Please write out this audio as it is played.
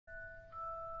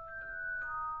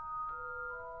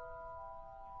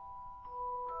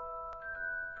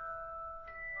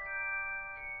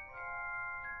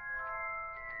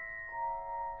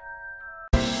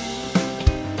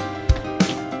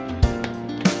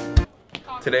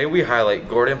Today we highlight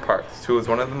Gordon Parks, who was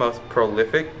one of the most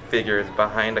prolific figures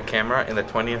behind a camera in the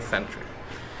 20th century.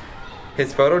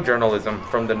 His photojournalism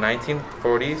from the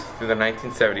 1940s through the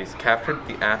 1970s captured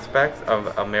the aspects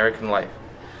of American life,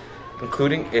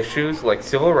 including issues like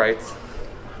civil rights,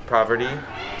 poverty,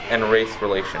 and race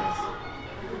relations.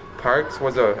 Parks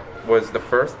was the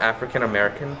first African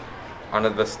American on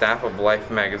the staff of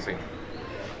Life magazine,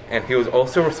 and he was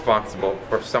also responsible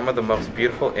for some of the most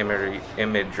beautiful imagery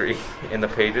in the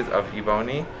pages of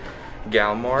Ebony,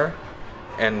 Gallimore,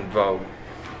 and Vogue.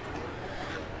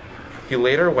 He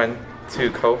later went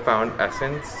to co-found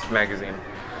Essence magazine.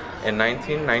 In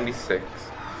 1996,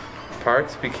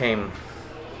 Parks became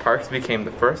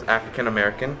the first African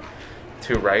American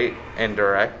to write and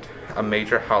direct a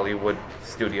major Hollywood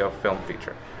studio film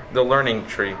feature. The Learning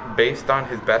Tree, based on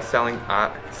his best-selling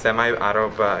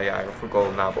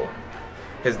semi-autobiographical novel.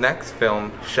 His next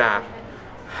film, Shaft,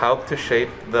 helped to shape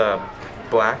the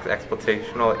black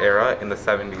exploitational era in the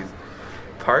 70s.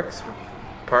 Parks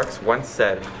once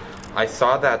said, I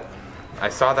saw that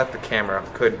the camera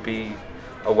could be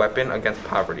a weapon against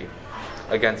poverty,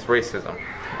 against racism,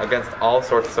 against all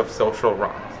sorts of social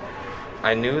wrongs.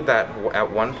 I knew that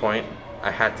at one point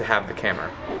I had to have the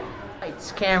camera.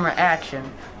 Lights, camera,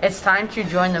 action. It's time to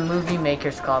join the Movie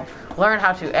Makers Club. Learn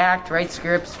how to act, write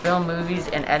scripts, film movies,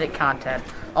 and edit content.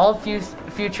 All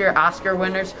future Oscar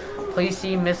winners, please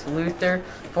see Miss Luther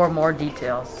for more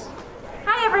details.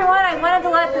 Hi everyone, I wanted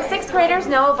to let the 6th graders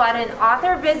know about an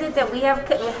author visit that we have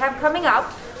coming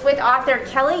up with author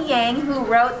Kelly Yang, who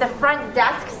wrote the Front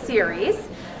Desk series.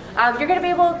 You're going to be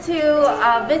able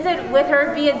to visit with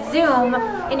her via Zoom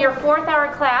in your 4th hour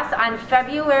class on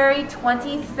February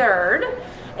 23rd.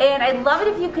 And I'd love it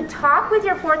if you could talk with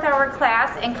your 4th hour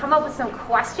class and come up with some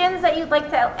questions that you'd like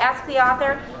to ask the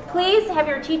author. Please have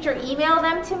your teacher email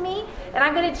them to me, and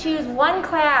I'm going to choose one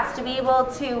class to be able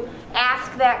to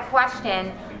ask that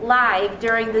question live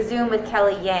during the Zoom with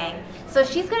Kelly Yang. So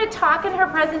she's going to talk in her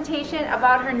presentation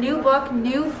about her new book,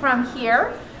 New From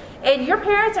Here. And your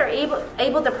parents are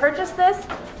able to purchase this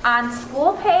on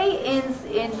School Pay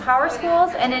in Power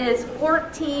Schools, and it is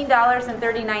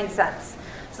 $14.39.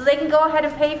 So they can go ahead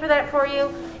and pay for that for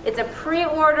you. It's a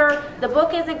pre-order. The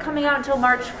book isn't coming out until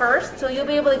March 1st, so you'll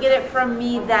be able to get it from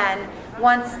me then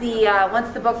once the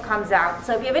book comes out.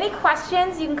 So if you have any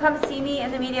questions, you can come see me in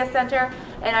the Media Center,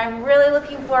 and I'm really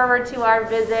looking forward to our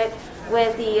visit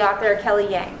with the author Kelly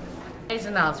Yang. Today's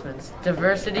announcements.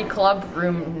 Diversity Club,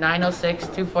 room 906,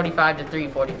 245 to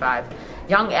 345.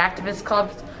 Young Activist Club,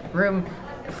 room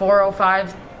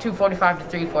 405, 245 to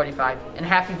 345. And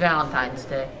happy Valentine's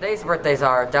Day. Today's birthdays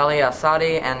are Delia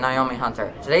Sadi and Naomi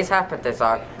Hunter. Today's half birthdays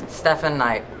are Stephen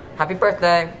Knight. Happy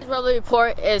birthday. This weather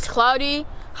report is cloudy,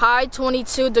 high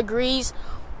 22 degrees,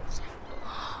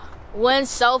 wind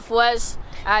southwest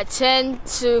at 10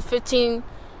 to 15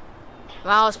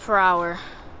 miles per hour.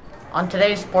 On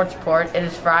today's sports report, it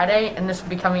is Friday, and this will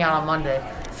be coming out on Monday.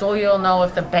 So you'll know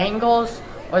if the Bengals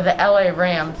or the LA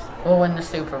Rams will win the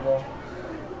Super Bowl.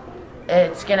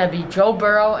 It's going to be Joe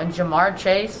Burrow and Jamar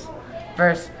Chase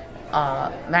versus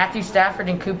Matthew Stafford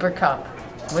and Cooper Kupp.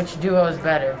 Which duo is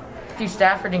better? Matthew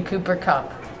Stafford and Cooper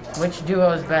Kupp. Which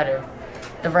duo is better?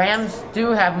 The Rams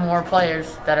do have more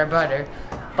players that are better,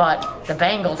 but the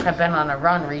Bengals have been on a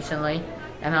run recently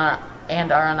and are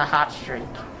on a hot streak.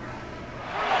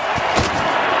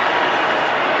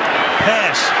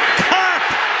 Pass. Caught!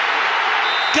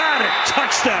 Got it!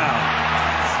 Touchdown!